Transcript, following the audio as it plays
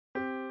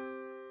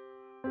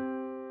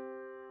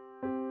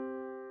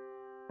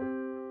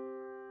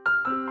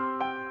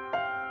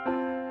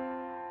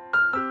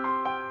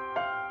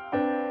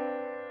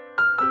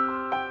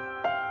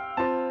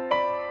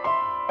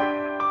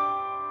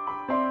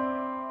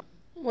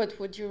What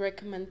would you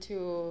recommend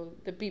to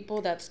the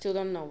people that still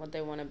don't know what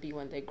they want to be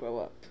when they grow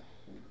up?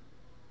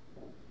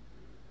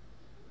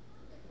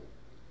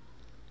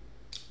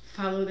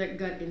 Follow that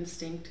gut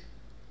instinct.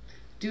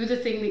 Do the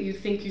thing that you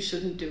think you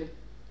shouldn't do,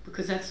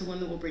 because that's the one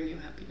that will bring you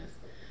happiness.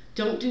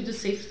 Don't do the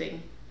safe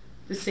thing.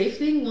 The safe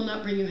thing will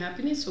not bring you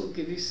happiness. It will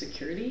give you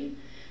security,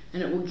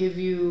 and it will give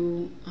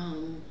you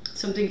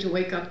something to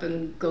wake up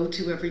and go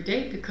to every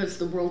day, because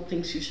the world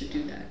thinks you should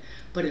do that.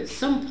 But at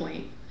some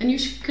point, and you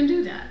can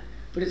do that,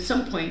 but at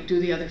some point, do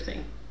the other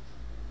thing.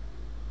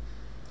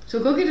 So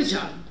go get a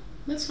job.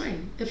 That's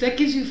fine. If that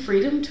gives you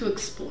freedom to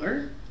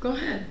explore, go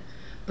ahead.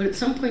 But at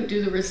some point,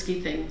 do the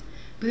risky thing.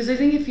 Because I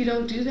think if you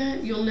don't do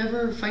that, you'll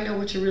never find out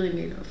what you're really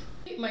made of.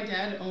 My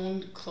dad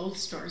owned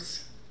clothes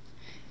stores.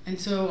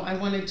 And so I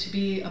wanted to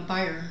be a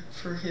buyer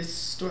for his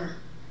store.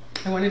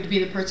 I wanted to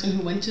be the person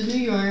who went to New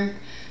York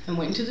and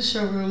went into the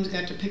showrooms,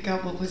 got to pick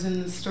out what was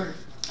in the store.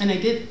 And I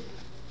did.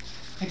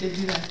 I did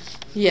do that.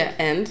 Yeah,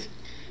 and?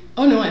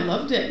 Oh no, I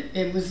loved it.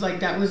 It was like,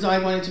 that was, I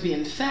wanted to be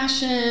in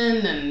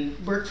fashion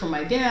and work for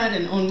my dad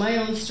and own my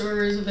own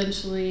stores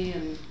eventually.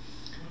 And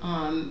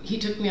he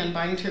took me on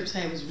buying trips.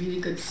 I was a really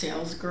good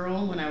sales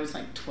girl when I was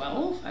like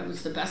 12. I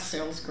was the best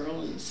sales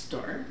girl in the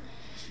store.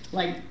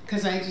 Like,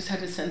 because I just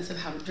had a sense of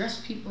how to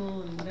dress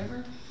people and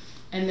whatever.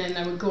 And then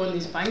I would go on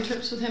these buying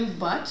trips with him,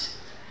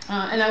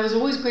 and I was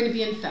always going to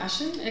be in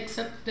fashion,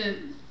 except that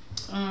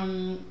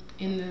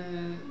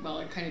well,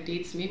 it kind of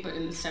dates me, but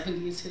in the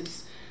 70s,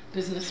 his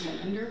business went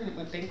under and it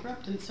went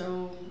bankrupt, and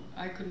so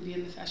I couldn't be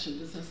in the fashion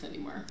business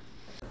anymore.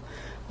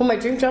 Well, my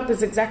dream job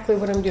is exactly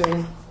what I'm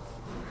doing.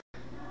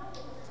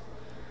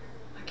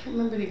 I can't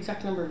remember the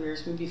exact number of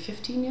years, maybe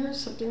 15 years,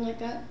 something like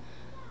that.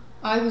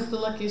 I was the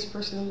luckiest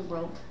person in the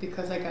world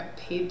because I got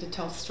paid to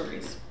tell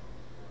stories.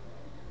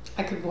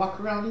 I could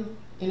walk around,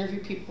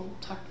 interview people,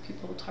 talk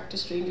to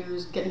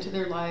strangers, get into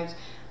their lives.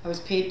 I was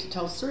paid to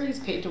tell stories,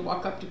 paid to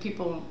walk up to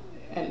people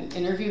and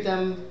interview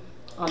them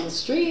on the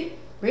street,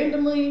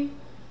 randomly.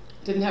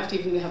 Didn't have to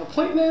even have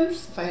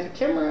appointments. If I had a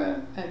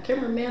camera, I had a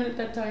cameraman at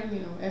that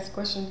time, ask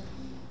questions.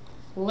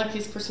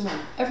 Luckiest person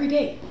ever. Every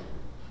day,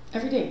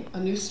 a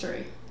new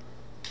story.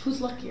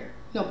 Who's luckier?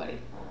 Nobody,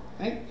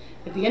 right?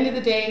 At the end of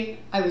the day,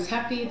 I was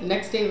happy. The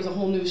next day was a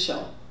whole new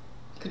show.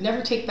 Could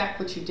never take back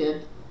what you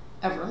did,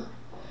 ever.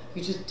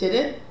 You just did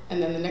it,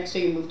 and then the next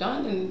day you moved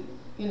on, and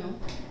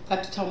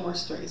got to tell more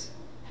stories.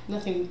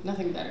 Nothing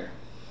better.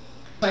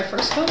 My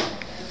first film,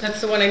 that's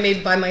the one I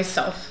made by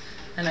myself.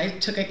 And I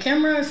took a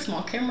camera, a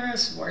small camera,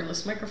 a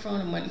wireless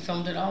microphone, and went and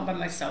filmed it all by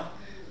myself.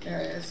 There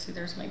it is. See,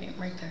 there's my name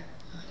right there.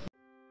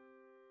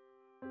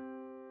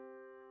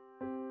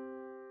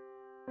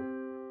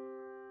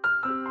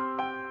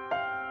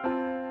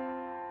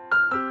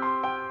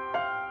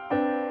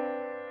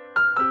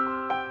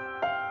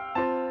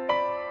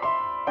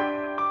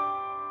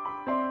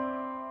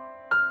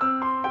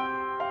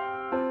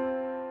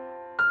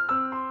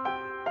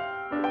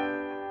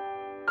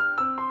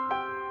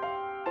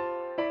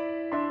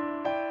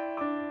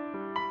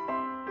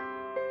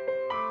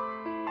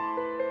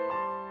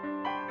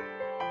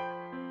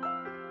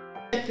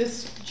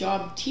 This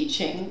job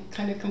teaching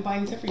kind of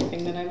combines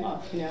everything that I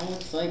love,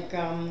 It's like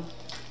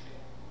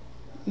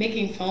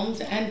making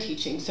films and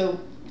teaching. So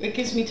it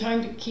gives me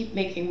time to keep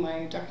making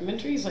my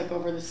documentaries, like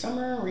over the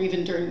summer or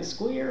even during the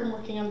school year. I'm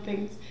working on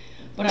things,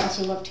 but I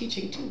also love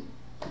teaching too.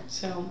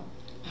 So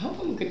I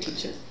hope I'm a good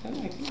teacher.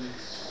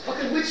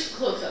 Okay, which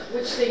close-up?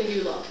 Which thing do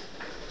you love?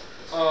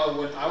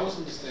 When I was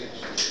on the stage.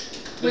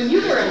 When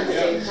you were on the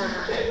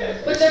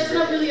stage. But that's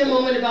not really a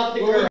moment about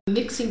the girl.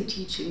 Mixing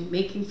teaching,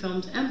 making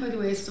films, and by the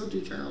way, I still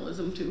do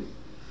journalism too.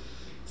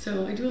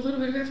 So I do a little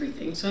bit of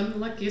everything. So I'm the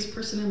luckiest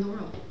person in the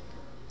world.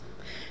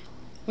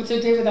 What's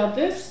a day without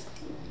this?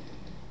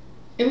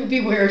 It would be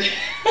weird.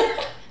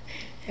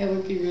 It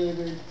would be really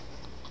weird.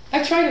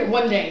 I tried it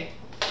one day.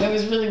 That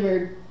was really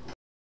weird.